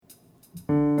Time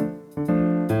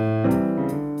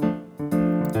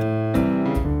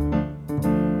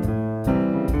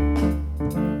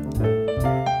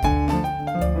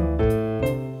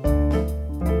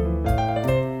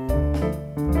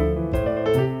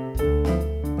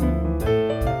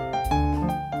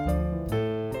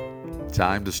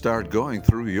to start going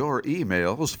through your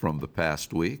emails from the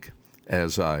past week.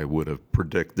 As I would have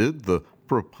predicted, the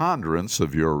preponderance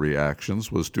of your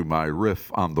reactions was to my riff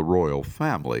on the royal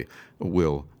family.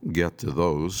 We'll get to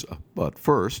those, but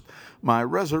first, my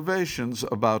reservations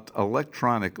about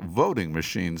electronic voting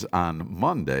machines on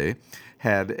Monday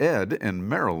had Ed in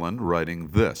Maryland writing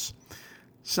this.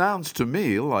 Sounds to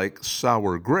me like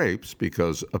sour grapes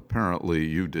because apparently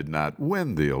you did not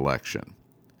win the election.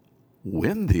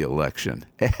 Win the election?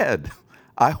 Ed,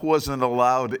 I wasn't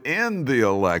allowed in the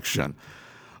election.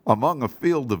 Among a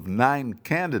field of 9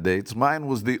 candidates, mine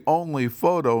was the only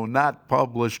photo not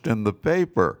published in the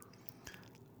paper.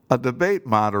 A debate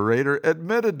moderator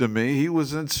admitted to me he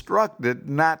was instructed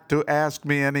not to ask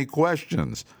me any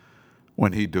questions.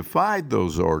 When he defied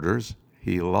those orders,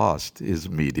 he lost his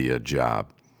media job.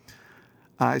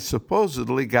 I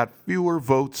supposedly got fewer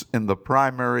votes in the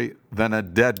primary than a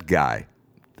dead guy.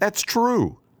 That's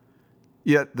true.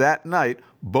 Yet that night,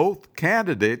 both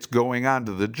candidates going on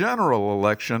to the general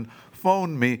election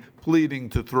phoned me pleading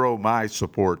to throw my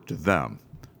support to them.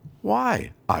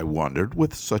 Why, I wondered,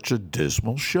 with such a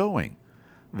dismal showing?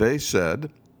 They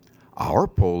said, our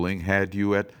polling had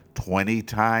you at 20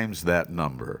 times that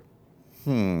number.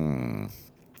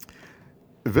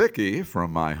 Vicky,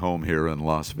 from my home here in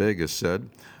Las Vegas, said,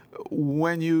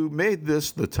 when you made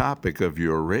this the topic of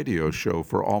your radio show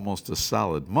for almost a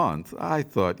solid month, I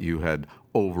thought you had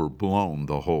overblown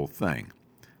the whole thing.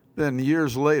 Then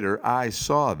years later, I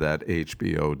saw that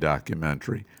HBO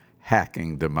documentary,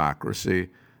 Hacking Democracy,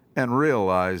 and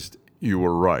realized you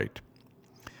were right.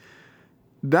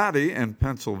 Dottie in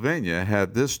Pennsylvania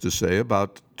had this to say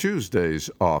about Tuesday's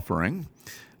offering.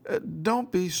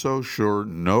 Don't be so sure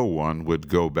no one would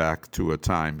go back to a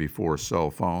time before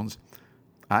cell phones.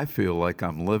 I feel like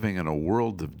I'm living in a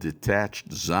world of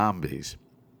detached zombies.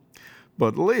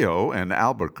 But Leo in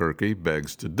Albuquerque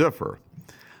begs to differ.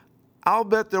 I'll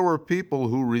bet there were people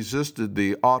who resisted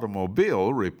the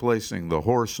automobile replacing the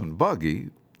horse and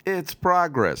buggy. It's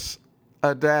progress.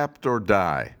 Adapt or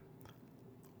die.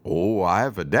 Oh,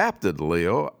 I've adapted,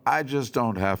 Leo. I just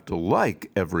don't have to like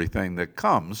everything that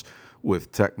comes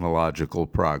with technological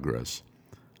progress.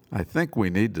 I think we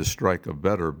need to strike a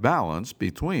better balance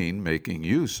between making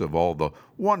use of all the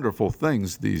wonderful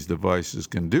things these devices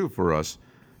can do for us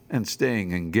and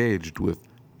staying engaged with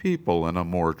people in a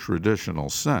more traditional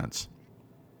sense.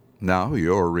 Now,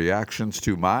 your reactions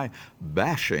to my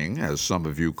bashing, as some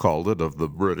of you called it, of the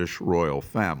British royal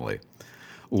family.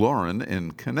 Lauren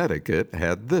in Connecticut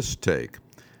had this take.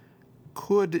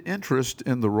 Could interest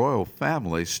in the royal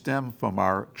family stem from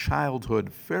our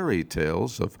childhood fairy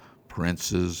tales of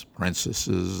princes,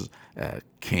 princesses,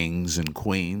 kings, and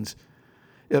queens?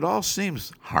 It all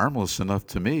seems harmless enough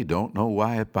to me. Don't know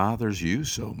why it bothers you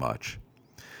so much.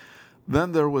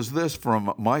 Then there was this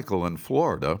from Michael in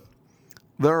Florida.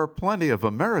 There are plenty of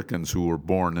Americans who were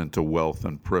born into wealth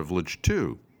and privilege,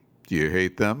 too. Do you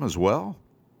hate them as well?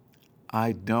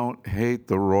 I don't hate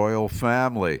the royal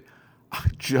family. I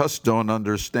just don't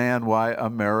understand why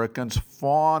Americans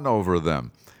fawn over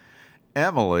them.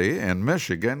 Emily in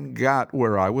Michigan got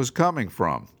where I was coming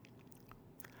from.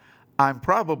 I'm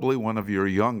probably one of your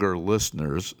younger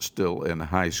listeners still in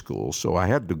high school, so I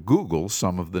had to Google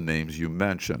some of the names you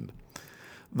mentioned.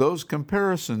 Those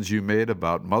comparisons you made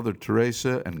about Mother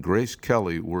Teresa and Grace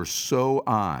Kelly were so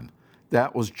on.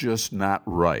 That was just not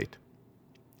right.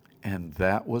 And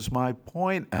that was my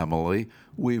point, Emily.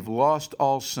 We've lost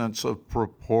all sense of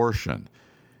proportion.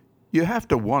 You have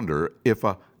to wonder if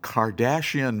a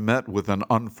Kardashian met with an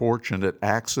unfortunate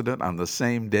accident on the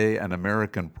same day an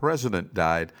American president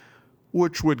died,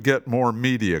 which would get more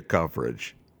media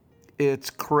coverage. It's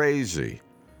crazy.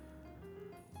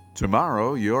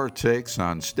 Tomorrow, your takes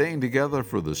on staying together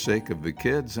for the sake of the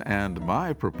kids and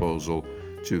my proposal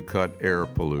to cut air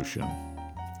pollution.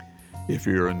 If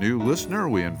you're a new listener,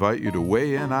 we invite you to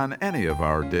weigh in on any of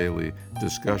our daily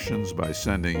discussions by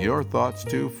sending your thoughts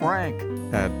to Frank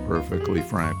at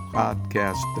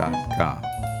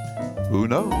perfectlyfrankpodcast.com. Who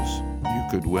knows? You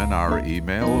could win our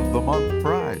Email of the Month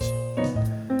prize.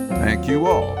 Thank you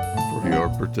all for your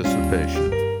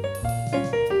participation.